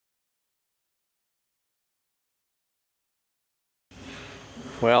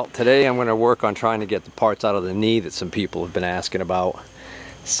Well, today I'm going to work on trying to get the parts out of the knee that some people have been asking about.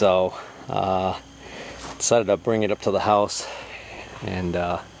 So, decided to bring it up to the house and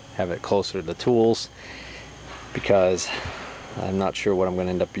have it closer to the tools because I'm not sure what I'm going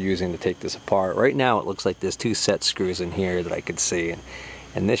to end up using to take this apart. Right now it looks like there's two set screws in here that I could see,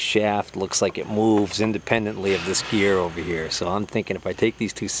 and this shaft looks like it moves independently of this gear over here. So I'm thinking if I take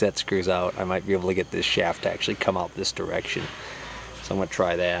these two set screws out, I might be able to get this shaft to actually come out this direction. So I'm going to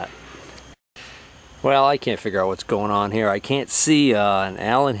try that. Well, I can't figure out what's going on here. I can't see an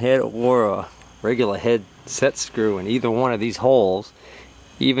Allen head or a regular head set screw in either one of these holes,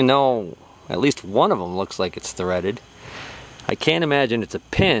 even though at least one of them looks like it's threaded. I can't imagine it's a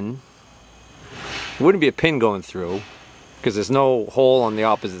pin. It wouldn't be a pin going through because there's no hole on the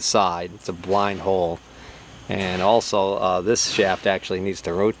opposite side. It's a blind hole. And also this shaft actually needs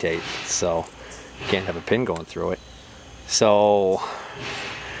to rotate, so you can't have a pin going through it. So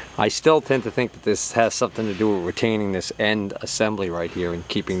I still tend to think that this has something to do with retaining this end assembly right here and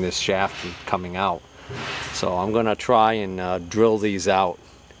keeping this shaft from coming out. So I'm going to try and drill these out.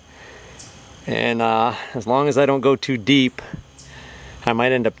 And as long as I don't go too deep, I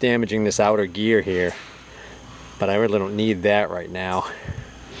might end up damaging this outer gear here. But I really don't need that right now.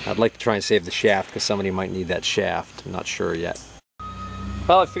 I'd like to try and save the shaft because somebody might need that shaft. I'm not sure yet.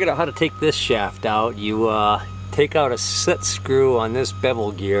 Well, I figured out how to take this shaft out. You take out a set screw on this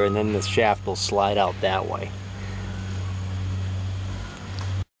bevel gear and then the shaft will slide out that way.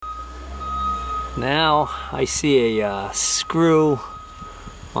 Now I see a screw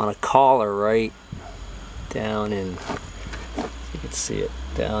on a collar right down in, you can see it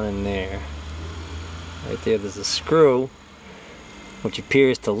down in there. Right there, there's a screw which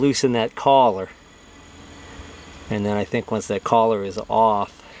appears to loosen that collar. And then I think once that collar is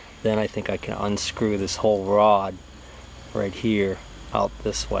off, then I think I can unscrew this whole rod right here out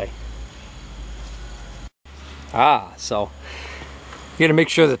this way. So you gotta make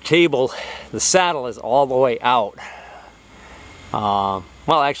sure the saddle is all the way out. Well,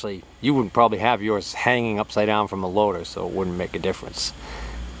 actually, you wouldn't probably have yours hanging upside down from a loader, so it wouldn't make a difference.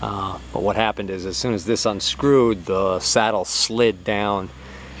 But what happened is, as soon as this unscrewed, the saddle slid down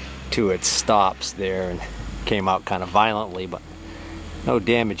to its stops there and came out kind of violently, but no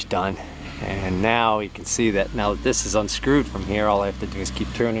damage done. And now you can see that now that this is unscrewed from here, all I have to do is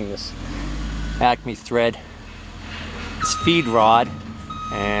keep turning this Acme thread, this feed rod,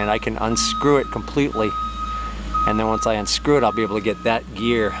 and I can unscrew it completely. And then once I unscrew it, I'll be able to get that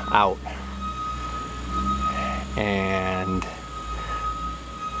gear out. And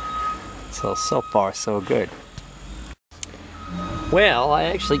so far so good. Well, I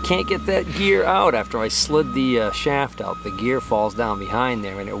actually can't get that gear out after I slid the shaft out. The gear falls down behind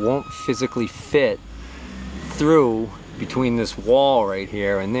there and it won't physically fit through between this wall right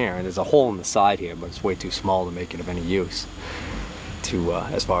here and there. And there's a hole in the side here, but it's way too small to make it of any use to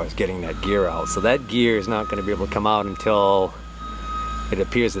as far as getting that gear out. So that gear is not going to be able to come out until it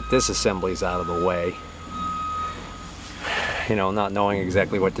appears that this assembly is out of the way. You know, not knowing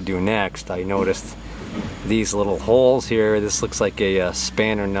exactly what to do next, I noticed these little holes here. This looks like a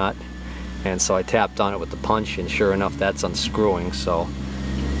spanner nut, and so I tapped on it with the punch, and sure enough, that's unscrewing. So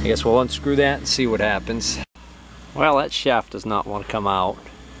I guess we'll unscrew that and see what happens. Well, that shaft does not want to come out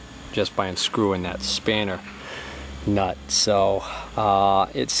just by unscrewing that spanner nut. So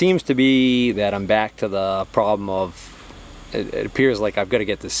it seems to be that I'm back to the problem of it appears like I've got to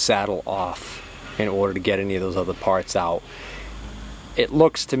get this saddle off in order to get any of those other parts out. It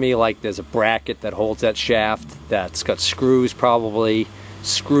looks to me like there's a bracket that holds that shaft that's got screws probably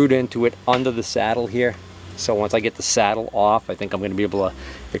screwed into it under the saddle here. So once I get the saddle off, I think I'm going to be able to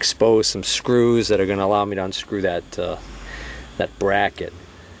expose some screws that are going to allow me to unscrew that that bracket.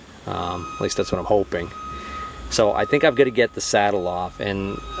 At least that's what I'm hoping. So I think I've got to get the saddle off.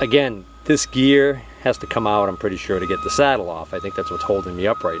 And again, this gear has to come out, I'm pretty sure, to get the saddle off. I think that's what's holding me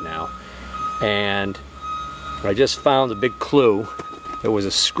up right now. And I just found a big clue. There was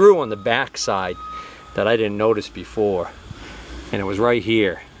a screw on the back side that I didn't notice before, and it was right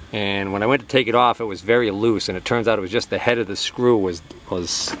here. And when I went to take it off, it was very loose, and it turns out it was just the head of the screw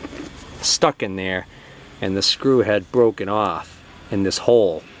was stuck in there, and the screw had broken off in this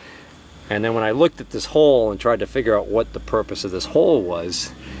hole. And then when I looked at this hole and tried to figure out what the purpose of this hole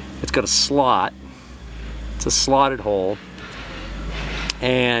was, it's got a slot. It's a slotted hole,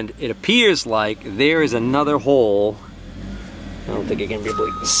 and it appears like there is another hole. I don't think you're going to be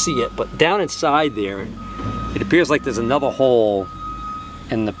able to see it, but down inside there, it appears like there's another hole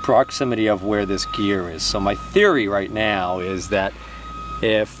in the proximity of where this gear is. So my theory right now is that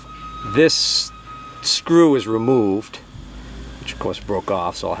if this screw is removed, which which of course broke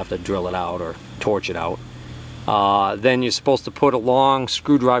off, so I'll have to drill it out or torch it out. Then you're supposed to put a long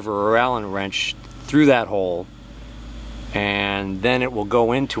screwdriver or Allen wrench through that hole, and then it will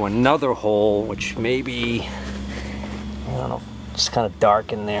go into another hole, which maybe, I don't know, it's kind of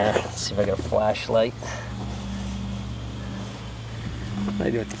dark in there. Let's see if I got a flashlight. What do I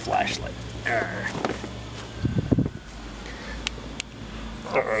do with the flashlight?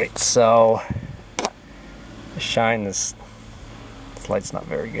 Alright, so I shine this light's not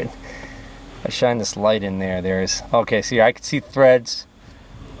very good. I shine this light in there. There's, okay, see, I can see threads.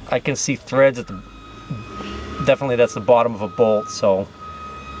 I can see threads at the, definitely that's the bottom of a bolt, so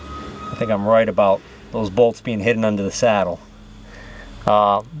I think I'm right about those bolts being hidden under the saddle.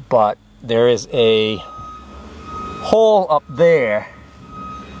 But there is a hole up there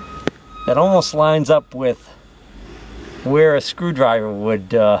that almost lines up with where a screwdriver would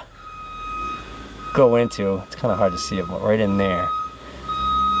go into. It's kind of hard to see it, but right in there.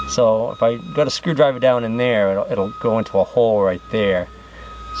 So if I got a screwdriver down in there, it'll go into a hole right there.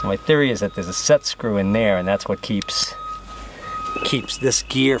 So my theory is that there's a set screw in there, and that's what keeps this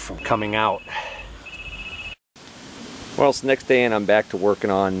gear from coming out. Well, it's the next day and I'm back to working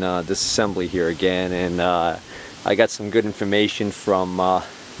on this assembly here again, and I got some good information from a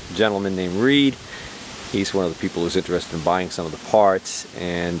gentleman named Reed. He's one of the people who's interested in buying some of the parts,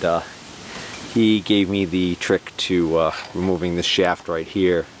 and he gave me the trick to removing this shaft right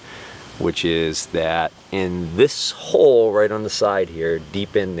here, which is that in this hole right on the side here,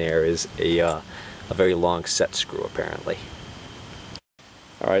 deep in there, is a very long set screw apparently.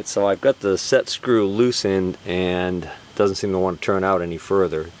 Alright, so I've got the set screw loosened and doesn't seem to want to turn out any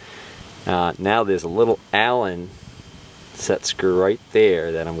further. Now there's a little Allen set screw right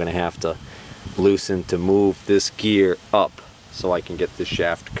there that I'm going to have to loosen to move this gear up so I can get this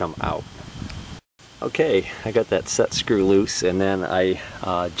shaft to come out. Okay, I got that set screw loose, and then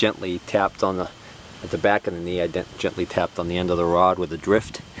I gently tapped on at the back of the knee, I gently tapped on the end of the rod with a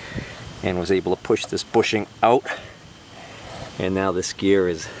drift and was able to push this bushing out, and now this gear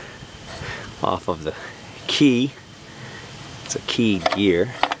is off of the key. It's a keyed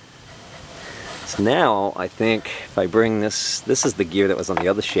gear. So now I think if I bring this is the gear that was on the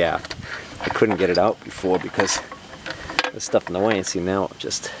other shaft. I couldn't get it out before because there's stuff in the way, and see now it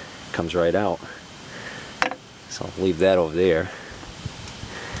just comes right out. So I'll leave that over there.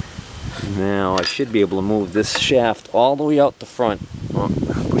 Now I should be able to move this shaft all the way out the front. Well,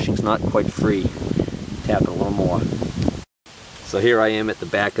 bushing's not quite free. Tap it a little more. So here I am at the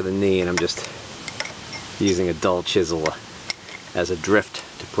back of the knee, and I'm just using a dull chisel as a drift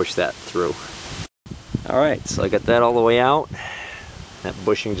to push that through. Alright, so I got that all the way out. That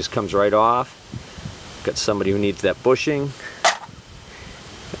bushing just comes right off. Got somebody who needs that bushing,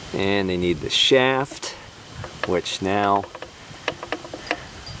 and they need the shaft, which now,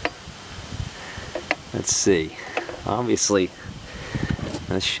 let's see, obviously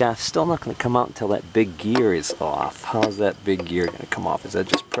the shaft's still not going to come out until that big gear is off. How's that big gear going to come off? Is that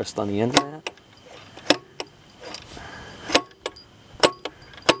just pressed on the end of that?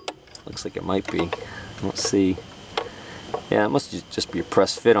 Looks like it might be. Let's see. Yeah, it must just be a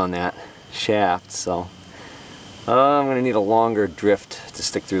press fit on that shaft, so I'm going to need a longer drift to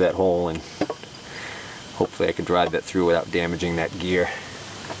stick through that hole, and hopefully I can drive that through without damaging that gear.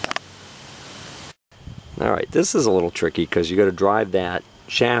 Alright, this is a little tricky because you got to drive that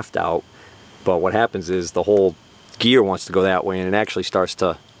shaft out, but what happens is the whole gear wants to go that way, and it actually starts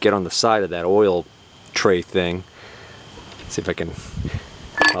to get on the side of that oil tray thing. Let's see if I can,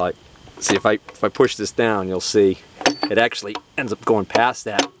 see if I push this down, you'll see it actually ends up going past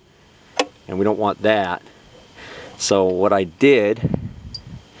that, and we don't want that. So what I did,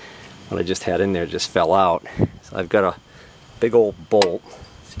 what I just had in there just fell out. So I've got a big old bolt.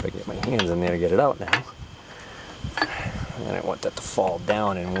 Let's see if I can get my hands in there to get it out now. And I want that to fall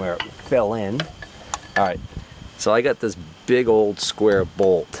down in where it fell in. Alright, so I got this big old square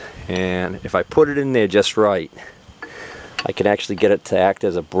bolt, and if I put it in there just right, I can actually get it to act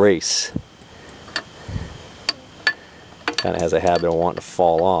as a brace. Kind of has a habit of wanting to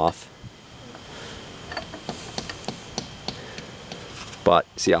fall off. But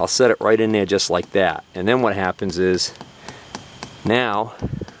see, I'll set it right in there just like that, and then what happens is, now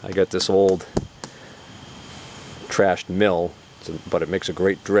I got this old trashed mill, but it makes a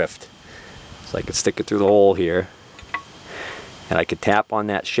great drift. So I could stick it through the hole here, and I could tap on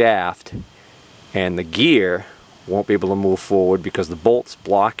that shaft, and the gear won't be able to move forward because the bolt's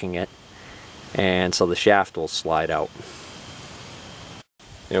blocking it, and so the shaft will slide out.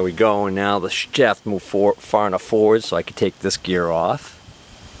 There we go, and now the shaft moved far enough forward so I could take this gear off.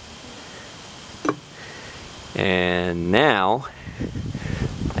 And now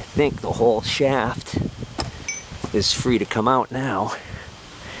think the whole shaft is free to come out now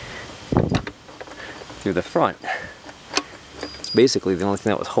through the front. Basically, the only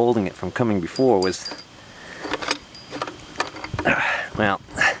thing that was holding it from coming before was, well,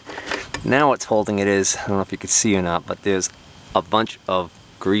 now what's holding it is, I don't know if you can see or not, but there's a bunch of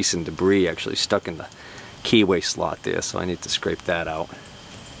grease and debris actually stuck in the keyway slot there, so I need to scrape that out.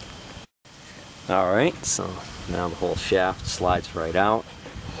 Alright, so now the whole shaft slides right out,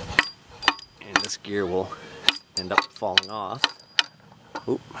 and this gear will end up falling off.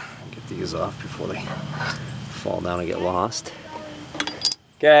 Oop, get these off before they fall down and get lost.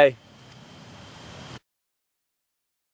 Okay.